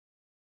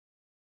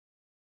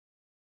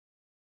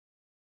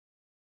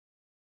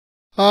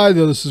Hi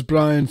there, this is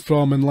Brian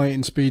from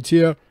Enlightenspeed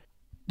here.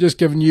 Just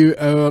giving you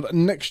our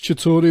next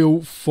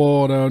tutorial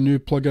for our new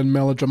plugin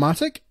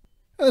MeloDramatik.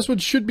 This one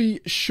should be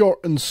short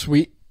and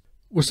sweet.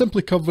 We're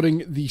simply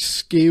covering the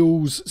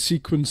scales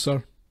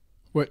sequencer,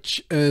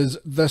 which is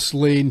this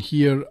lane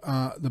here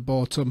at the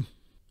bottom.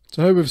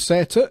 So how we've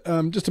set it,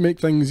 just to make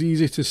things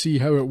easy to see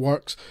how it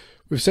works,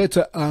 we've set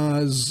it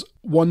as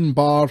 1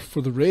 bar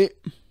for the rate.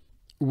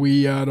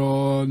 We are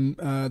on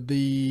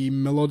the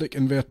melodic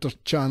inverter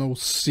channel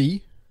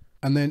C.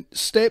 And then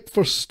step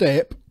for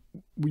step,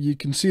 you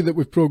can see that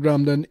we've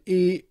programmed in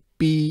A,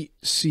 B,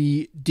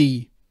 C,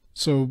 D.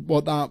 So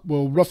what that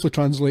will roughly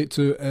translate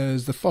to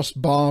is the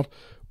first bar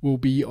will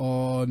be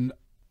on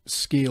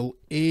scale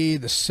A,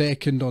 the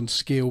second on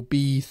scale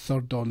B,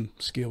 third on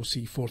scale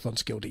C, fourth on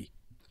scale D.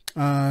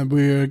 And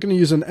we're going to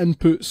use an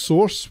input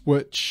source,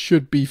 which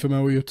should be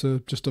familiar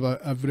to just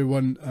about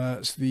everyone.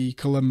 It's the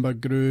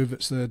Kalimba groove,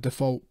 it's the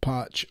default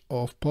patch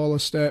of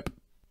Polystep.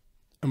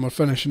 And we're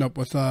finishing up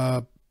with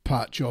a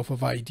patch off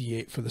of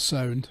ID8 for the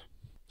sound.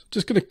 So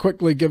just going to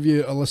quickly give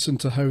you a listen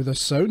to how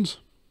this sounds.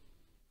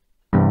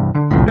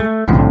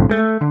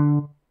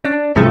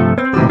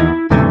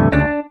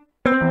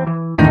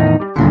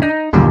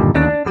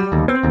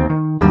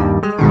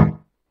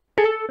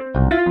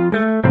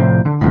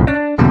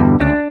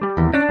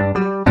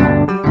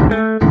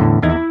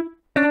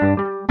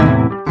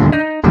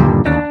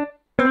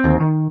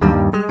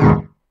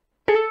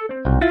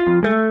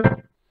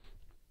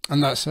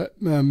 And that's it.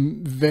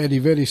 Very,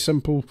 very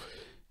simple.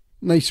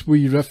 Nice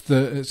wee riff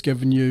that it's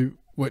given you,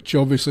 which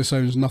obviously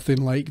sounds nothing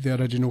like the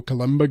original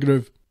Kalimba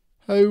groove.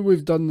 How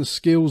we've done the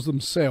scales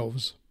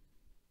themselves?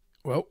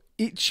 Well,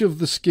 each of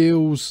the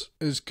scales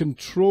is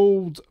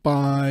controlled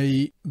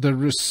by the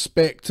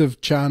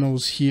respective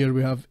channels here.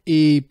 We have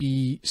A,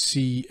 B,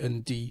 C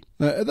and D.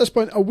 Now at this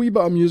point, a wee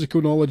bit of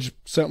musical knowledge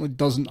certainly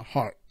doesn't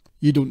hurt.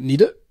 You don't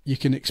need it, you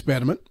can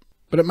experiment,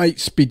 but it might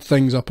speed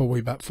things up a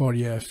wee bit for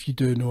you if you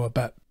do know a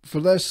bit. For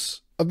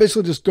this, I've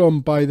basically just gone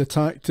by the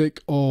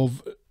tactic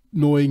of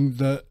knowing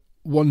that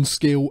one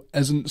scale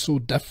isn't so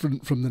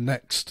different from the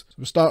next. So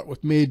we start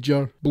with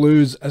major,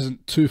 blues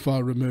isn't too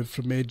far removed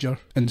from major,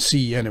 in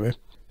C anyway.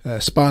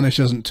 Spanish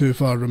isn't too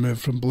far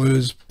removed from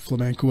blues,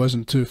 flamenco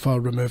isn't too far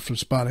removed from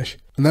Spanish.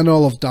 And then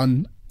all I've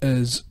done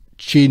is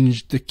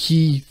changed the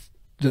key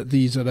that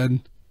these are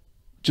in,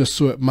 just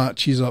so it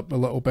matches up a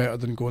little better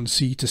than going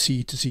C to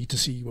C to C to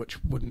C,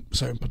 which wouldn't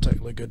sound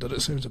particularly good, or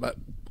it sounds a bit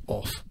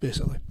off,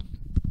 basically.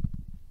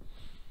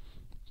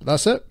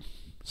 That's it.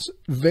 It's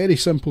very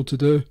simple to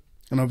do,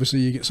 and obviously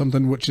you get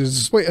something which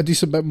is quite a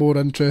decent bit more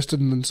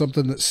interesting than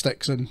something that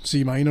sticks in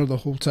C minor the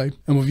whole time.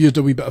 And we've used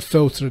a wee bit of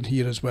filtering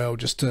here as well,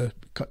 just to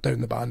cut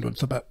down the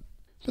bandwidth a bit.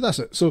 But that's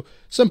it. So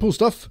simple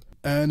stuff.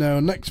 In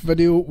our next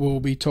video we'll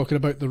be talking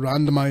about the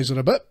randomizer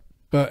a bit,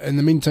 but in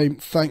the meantime,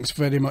 thanks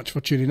very much for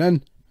tuning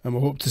in, and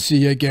we'll hope to see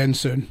you again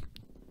soon.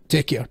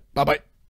 Take care. Bye bye.